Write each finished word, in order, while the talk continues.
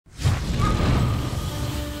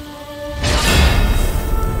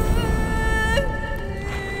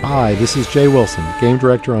Hi, this is Jay Wilson, Game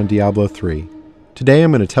Director on Diablo 3. Today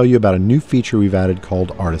I'm going to tell you about a new feature we've added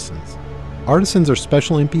called Artisans. Artisans are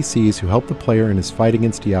special NPCs who help the player in his fight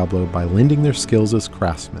against Diablo by lending their skills as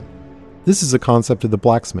craftsmen. This is a concept of the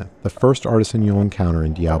blacksmith, the first artisan you'll encounter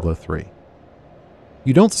in Diablo 3.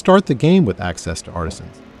 You don't start the game with access to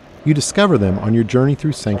artisans. You discover them on your journey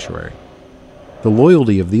through Sanctuary. The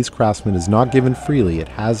loyalty of these craftsmen is not given freely, it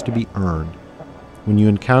has to be earned. When you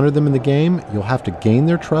encounter them in the game, you'll have to gain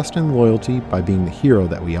their trust and loyalty by being the hero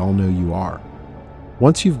that we all know you are.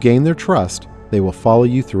 Once you've gained their trust, they will follow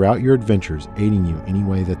you throughout your adventures, aiding you any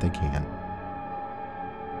way that they can.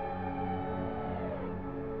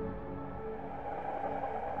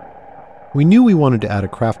 We knew we wanted to add a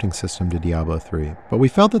crafting system to Diablo 3, but we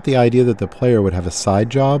felt that the idea that the player would have a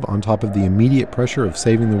side job on top of the immediate pressure of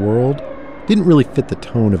saving the world didn't really fit the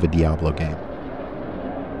tone of a Diablo game.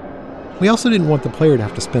 We also didn't want the player to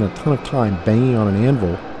have to spend a ton of time banging on an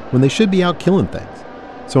anvil when they should be out killing things.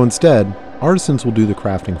 So instead, artisans will do the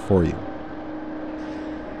crafting for you.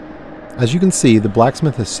 As you can see, the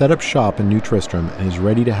blacksmith has set up shop in New Tristram and is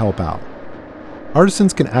ready to help out.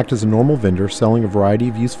 Artisans can act as a normal vendor, selling a variety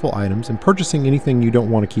of useful items and purchasing anything you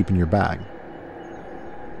don't want to keep in your bag.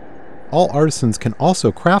 All artisans can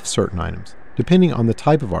also craft certain items, depending on the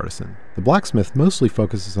type of artisan. The blacksmith mostly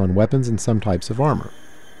focuses on weapons and some types of armor.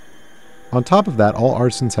 On top of that, all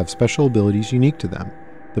artisans have special abilities unique to them.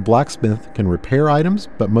 The blacksmith can repair items,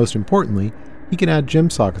 but most importantly, he can add gem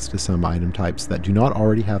sockets to some item types that do not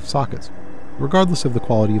already have sockets, regardless of the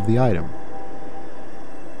quality of the item.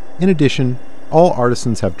 In addition, all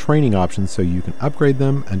artisans have training options so you can upgrade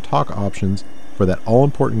them, and talk options for that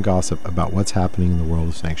all-important gossip about what's happening in the world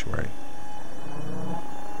of Sanctuary.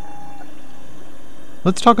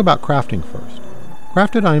 Let's talk about crafting first.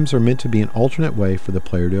 Crafted items are meant to be an alternate way for the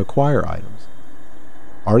player to acquire items.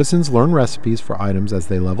 Artisans learn recipes for items as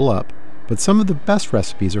they level up, but some of the best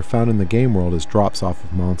recipes are found in the game world as drops off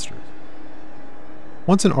of monsters.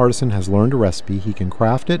 Once an artisan has learned a recipe, he can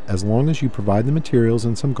craft it as long as you provide the materials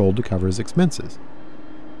and some gold to cover his expenses.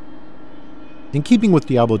 In keeping with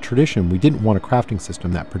Diablo tradition, we didn't want a crafting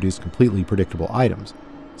system that produced completely predictable items,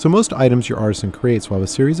 so most items your artisan creates will have a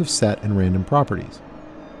series of set and random properties.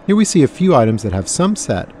 Here we see a few items that have some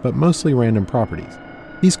set, but mostly random properties.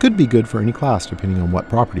 These could be good for any class depending on what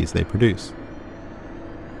properties they produce.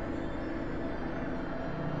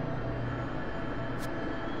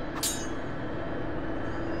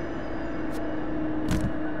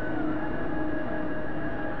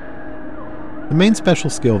 The main special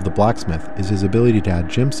skill of the blacksmith is his ability to add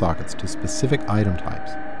gem sockets to specific item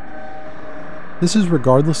types. This is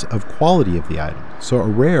regardless of quality of the item, so a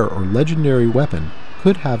rare or legendary weapon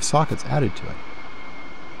could have sockets added to it.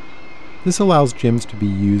 This allows gems to be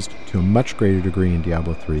used to a much greater degree in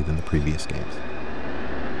Diablo 3 than the previous games.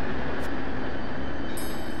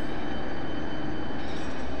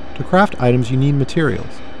 To craft items you need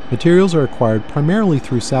materials. Materials are acquired primarily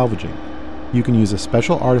through salvaging. You can use a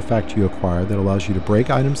special artifact you acquire that allows you to break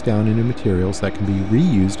items down into materials that can be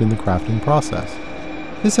reused in the crafting process.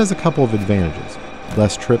 This has a couple of advantages.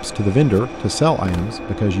 Less trips to the vendor to sell items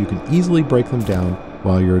because you can easily break them down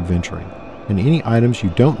while you're adventuring. And any items you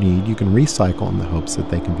don't need you can recycle in the hopes that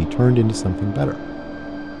they can be turned into something better.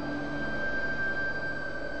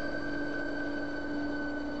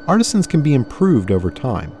 Artisans can be improved over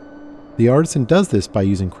time. The artisan does this by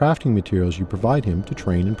using crafting materials you provide him to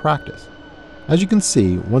train and practice. As you can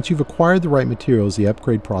see, once you've acquired the right materials, the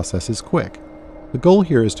upgrade process is quick. The goal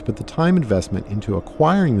here is to put the time investment into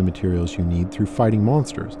acquiring the materials you need through fighting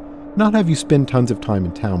monsters, not have you spend tons of time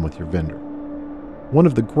in town with your vendor. One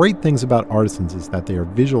of the great things about artisans is that they are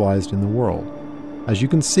visualized in the world. As you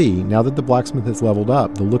can see, now that the blacksmith has leveled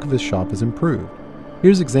up, the look of his shop is improved.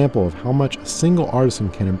 Here's an example of how much a single artisan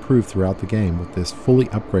can improve throughout the game with this fully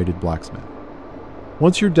upgraded blacksmith.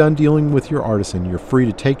 Once you're done dealing with your artisan, you're free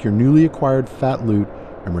to take your newly acquired fat loot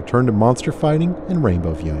and return to monster fighting and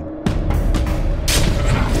rainbow viewing.